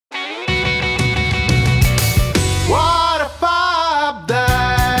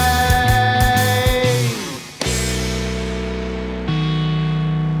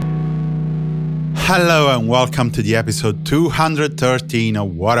Hello and welcome to the episode 213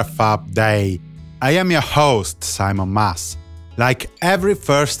 of What a Fab Day. I am your host, Simon Mas. Like every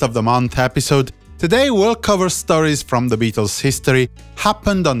first of the month episode, today we'll cover stories from the Beatles' history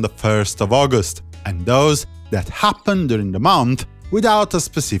happened on the 1st of August, and those that happened during the month without a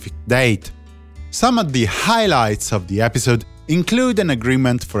specific date. Some of the highlights of the episode include an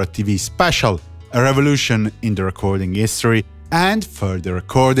agreement for a TV special, a revolution in the recording history, and further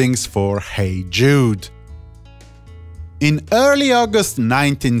recordings for Hey Jude. In early August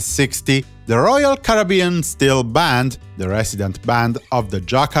 1960, the Royal Caribbean Steel Band, the resident band of the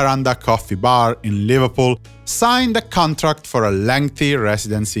Jacaranda Coffee Bar in Liverpool, signed a contract for a lengthy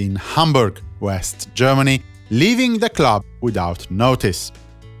residency in Hamburg, West Germany, leaving the club without notice.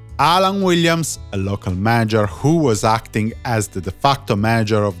 Alan Williams, a local manager who was acting as the de facto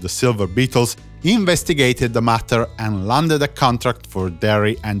manager of the Silver Beatles, investigated the matter and landed a contract for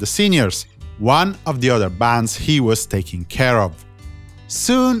Derry and the Seniors, one of the other bands he was taking care of.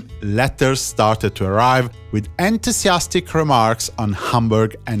 Soon, letters started to arrive with enthusiastic remarks on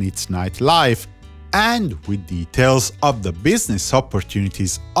Hamburg and its nightlife, and with details of the business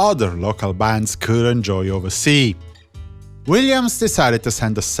opportunities other local bands could enjoy overseas. Williams decided to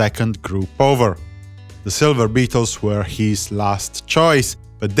send a second group over. The Silver Beatles were his last choice,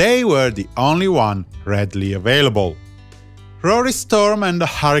 but they were the only one readily available. Rory Storm and the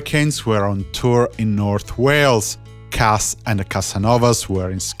Hurricanes were on tour in North Wales, Cass and the Casanovas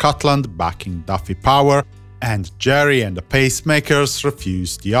were in Scotland backing Duffy Power, and Jerry and the Pacemakers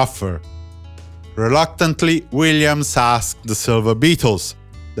refused the offer. Reluctantly, Williams asked the Silver Beatles.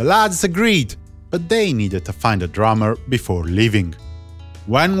 The lads agreed, but they needed to find a drummer before leaving.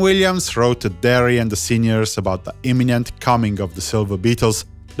 When Williams wrote to Derry and the Seniors about the imminent coming of the Silver Beatles,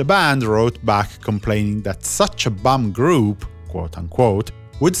 the band wrote back complaining that such a bum group, quote-unquote,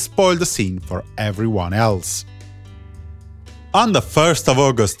 would spoil the scene for everyone else. On the 1st of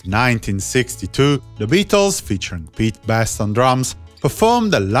August 1962, the Beatles, featuring Pete Best on drums,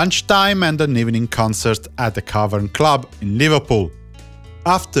 performed a lunchtime and an evening concert at the Cavern Club in Liverpool.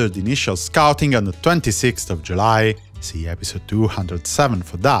 After the initial scouting on the 26th of July, see episode 207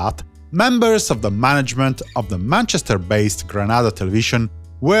 for that, members of the management of the Manchester-based Granada Television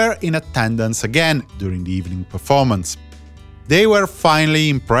were in attendance again during the evening performance. They were finally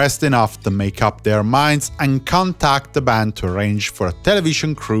impressed enough to make up their minds and contact the band to arrange for a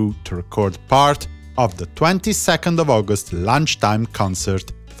television crew to record part of the 22nd of August lunchtime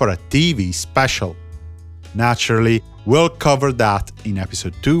concert for a TV special. Naturally, we'll cover that in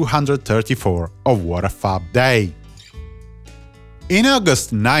episode 234 of What a Fab Day. In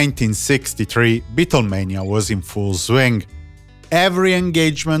August 1963, Beatlemania was in full swing. Every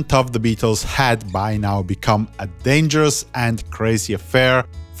engagement of the Beatles had by now become a dangerous and crazy affair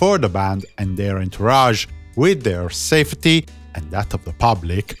for the band and their entourage, with their safety, and that of the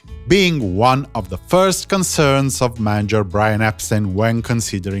public, being one of the first concerns of manager Brian Epstein when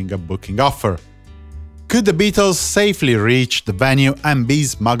considering a booking offer. Could the Beatles safely reach the venue and be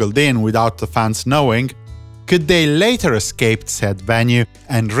smuggled in without the fans knowing? Could they later escape said venue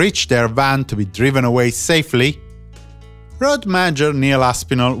and reach their van to be driven away safely? Road manager Neil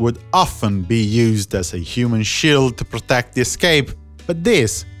Aspinall would often be used as a human shield to protect the escape, but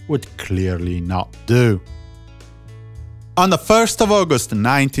this would clearly not do. On the 1st of August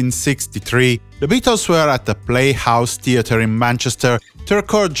 1963, the Beatles were at the Playhouse Theatre in Manchester to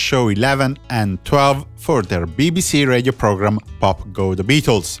record show 11 and 12 for their BBC radio programme Pop Go The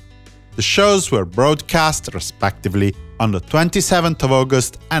Beatles. The shows were broadcast respectively on the 27th of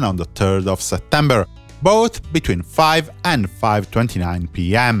August and on the 3rd of September, both between 5 and 5:29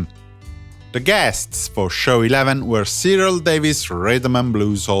 p.m. The guests for show 11 were Cyril Davis' Rhythm and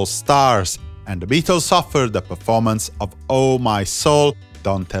Blues All-Stars, and the Beatles offered a performance of Oh My Soul,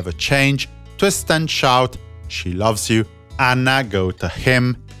 Don't Ever Change, Twist and Shout, She Loves You, Anna Go to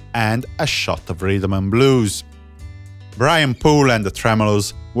Him, and A Shot of Rhythm and Blues. Brian Poole and the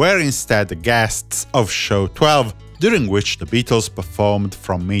Tremolos were instead the guests of show 12, during which the Beatles performed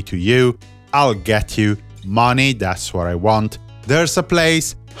From Me to You, I'll Get You, Money, That's What I Want, There's a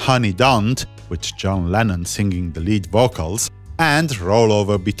Place, Honey Don't, with John Lennon singing the lead vocals, and Roll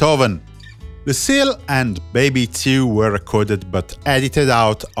Over Beethoven. Lucille and Baby It's You were recorded but edited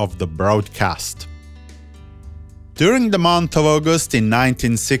out of the broadcast. During the month of August in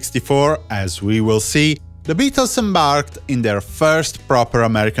 1964, as we will see, the Beatles embarked in their first proper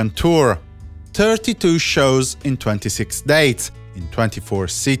American tour. 32 shows in 26 dates, in 24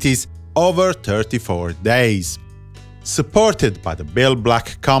 cities, over 34 days. Supported by the Bill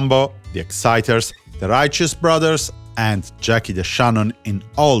Black Combo, the Exciters, the Righteous Brothers and Jackie DeShannon in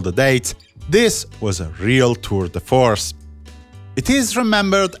all the dates, This was a real tour de force. It is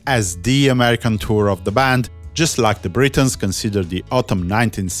remembered as the American tour of the band, just like the Britons consider the autumn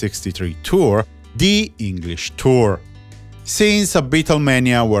 1963 tour the English tour. Scenes of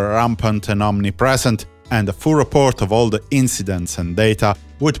Beatlemania were rampant and omnipresent, and a full report of all the incidents and data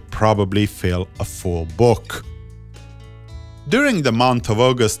would probably fill a full book. During the month of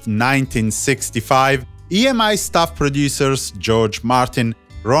August 1965, EMI staff producers George Martin,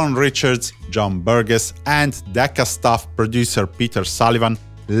 Ron Richards, John Burgess, and Decca staff producer Peter Sullivan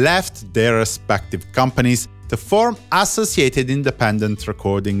left their respective companies to form Associated Independent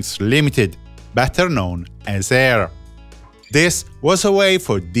Recordings Limited, better known as AIR. This was a way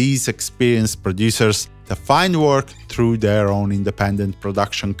for these experienced producers to find work through their own independent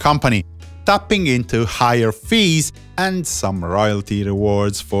production company, tapping into higher fees and some royalty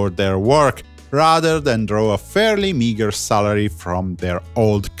rewards for their work, rather than draw a fairly meager salary from their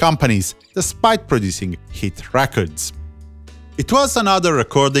old companies, despite producing hit records. It was another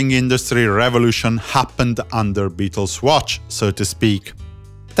recording industry revolution happened under Beatles' watch, so to speak.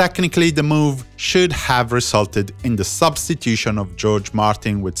 Technically, the move should have resulted in the substitution of George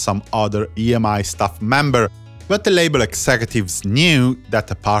Martin with some other EMI staff member, but the label executives knew that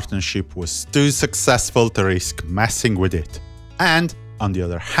the partnership was too successful to risk messing with it. And, on the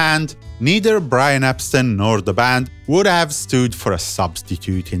other hand, neither Brian Epstein nor the band would have stood for a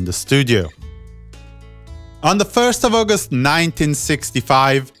substitute in the studio. On the 1st of August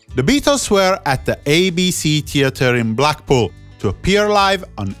 1965, the Beatles were at the ABC Theatre in Blackpool to appear live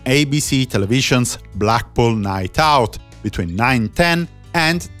on ABC Television's Blackpool Night Out between 9:10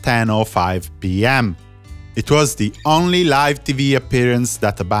 and 10:05 p.m. It was the only live TV appearance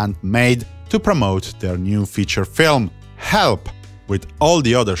that the band made to promote their new feature film, Help, with all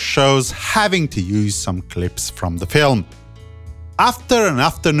the other shows having to use some clips from the film. After an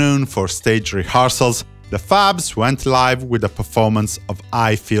afternoon for stage rehearsals, the Fabs went live with a performance of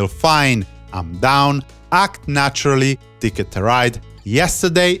I Feel Fine, I'm Down, Act Naturally, Ticket to Ride,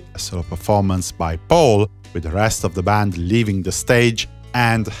 Yesterday, a solo performance by Paul, with the rest of the band leaving the stage,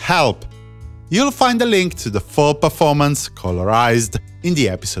 and Help. You'll find a link to the full performance, colorized, in the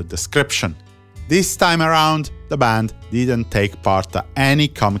episode description. This time around, the band didn't take part in any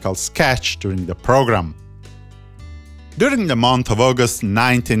comical sketch during the program. During the month of August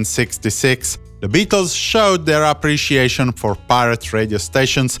 1966, the Beatles showed their appreciation for pirate radio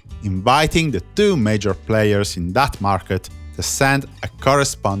stations, inviting the two major players in that market to send a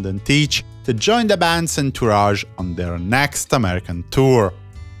correspondent each to join the band's entourage on their next American tour.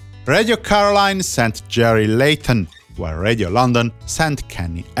 Radio Caroline sent Jerry Layton, while Radio London sent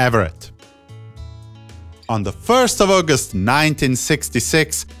Kenny Everett. On the 1st of August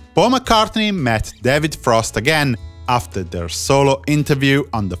 1966, Paul McCartney met David Frost again after their solo interview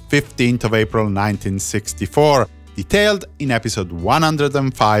on the 15th of April 1964, detailed in episode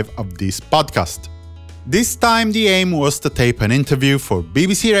 105 of this podcast. This time the aim was to tape an interview for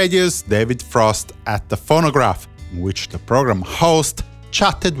BBC Radio's David Frost at the Phonograph, in which the program host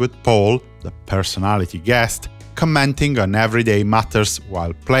chatted with Paul, the personality guest, commenting on everyday matters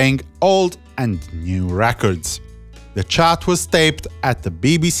while playing old and new records. The chat was taped at the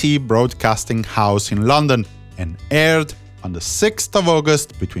BBC Broadcasting House in London and aired on the 6th of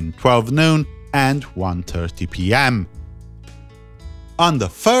August between 12 noon and 1:30 p.m. On the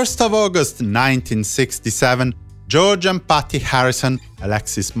 1st of August 1967, George and Patty Harrison,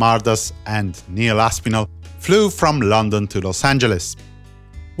 Alexis Mardas and Neil Aspinall flew from London to Los Angeles.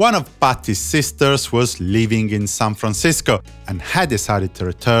 One of Patty's sisters was living in San Francisco and had decided to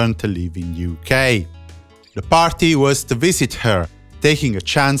return to live in UK. The party was to visit her, taking a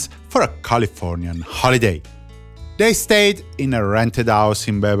chance for a Californian holiday. They stayed in a rented house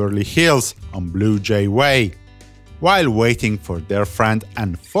in Beverly Hills on Blue Jay Way. While waiting for their friend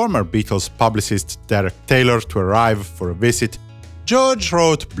and former Beatles publicist Derek Taylor to arrive for a visit, George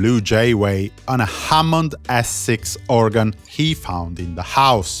wrote Blue Jay Way on a Hammond S6 organ he found in the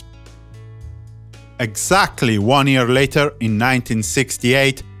house. Exactly 1 year later, in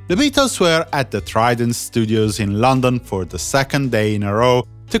 1968, the Beatles were at the Trident Studios in London for the second day in a row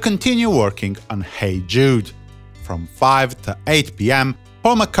to continue working on Hey Jude. From 5 to 8 p.m,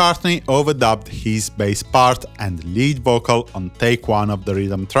 Paul McCartney overdubbed his bass part and lead vocal on take one of the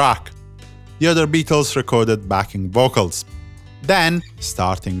rhythm track. The other Beatles recorded backing vocals. Then,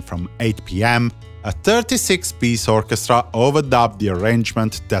 starting from 8 p.m, a 36-piece orchestra overdubbed the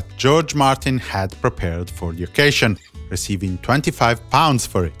arrangement that George Martin had prepared for the occasion, receiving £25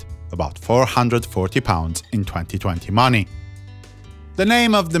 for it, about £440 in 2020 money. The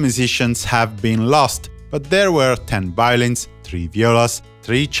name of the musicians have been lost, but there were 10 violins, 3 violas,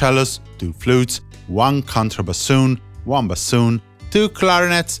 3 cellos, 2 flutes, 1 contrabassoon, 1 bassoon, 2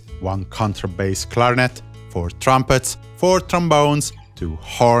 clarinets, 1 contrabass clarinet, 4 trumpets, 4 trombones, 2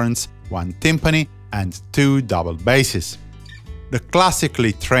 horns, 1 timpani, and 2 double basses. The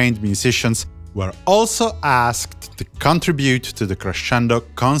classically trained musicians were also asked to contribute to the crescendo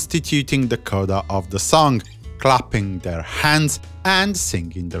constituting the coda of the song, clapping their hands and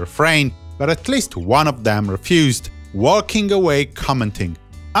singing the refrain, but at least one of them refused, walking away commenting,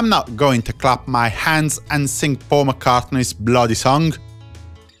 "I'm not going to clap my hands and sing Paul McCartney's bloody song."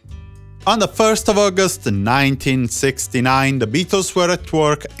 On the 1st of August 1969, the Beatles were at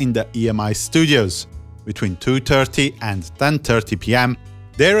work in the EMI studios. Between 2:30 and 10:30 p.m.,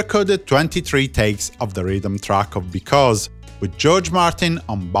 they recorded 23 takes of the rhythm track of Because, with George Martin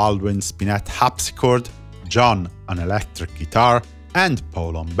on Baldwin Spinett harpsichord, John on electric guitar, and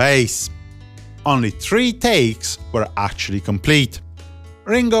Paul on bass. Only 3 takes were actually complete.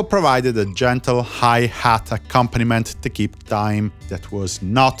 Ringo provided a gentle hi-hat accompaniment to keep time that was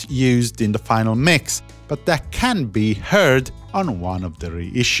not used in the final mix, but that can be heard on one of the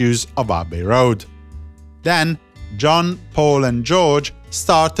reissues of Abbey Road. Then, John, Paul and George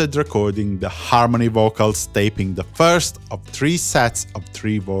started recording the harmony vocals, taping the first of 3 sets of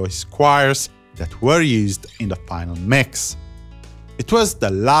 3-voice choirs that were used in the final mix. It was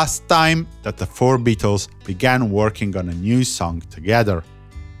the last time that the 4 Beatles began working on a new song together.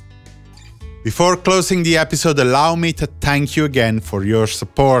 Before closing the episode, allow me to thank you again for your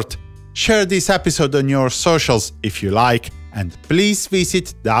support. Share this episode on your socials if you like, and please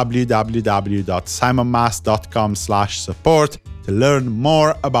visit www.simonmas.com/support to learn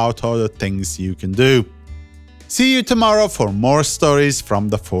more about all the things you can do. See you tomorrow for more stories from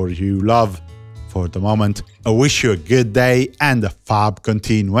the 4 you love. For the moment, I wish you a good day and a fab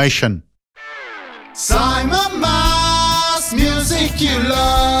continuation. Simon Mas, music you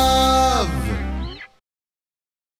love.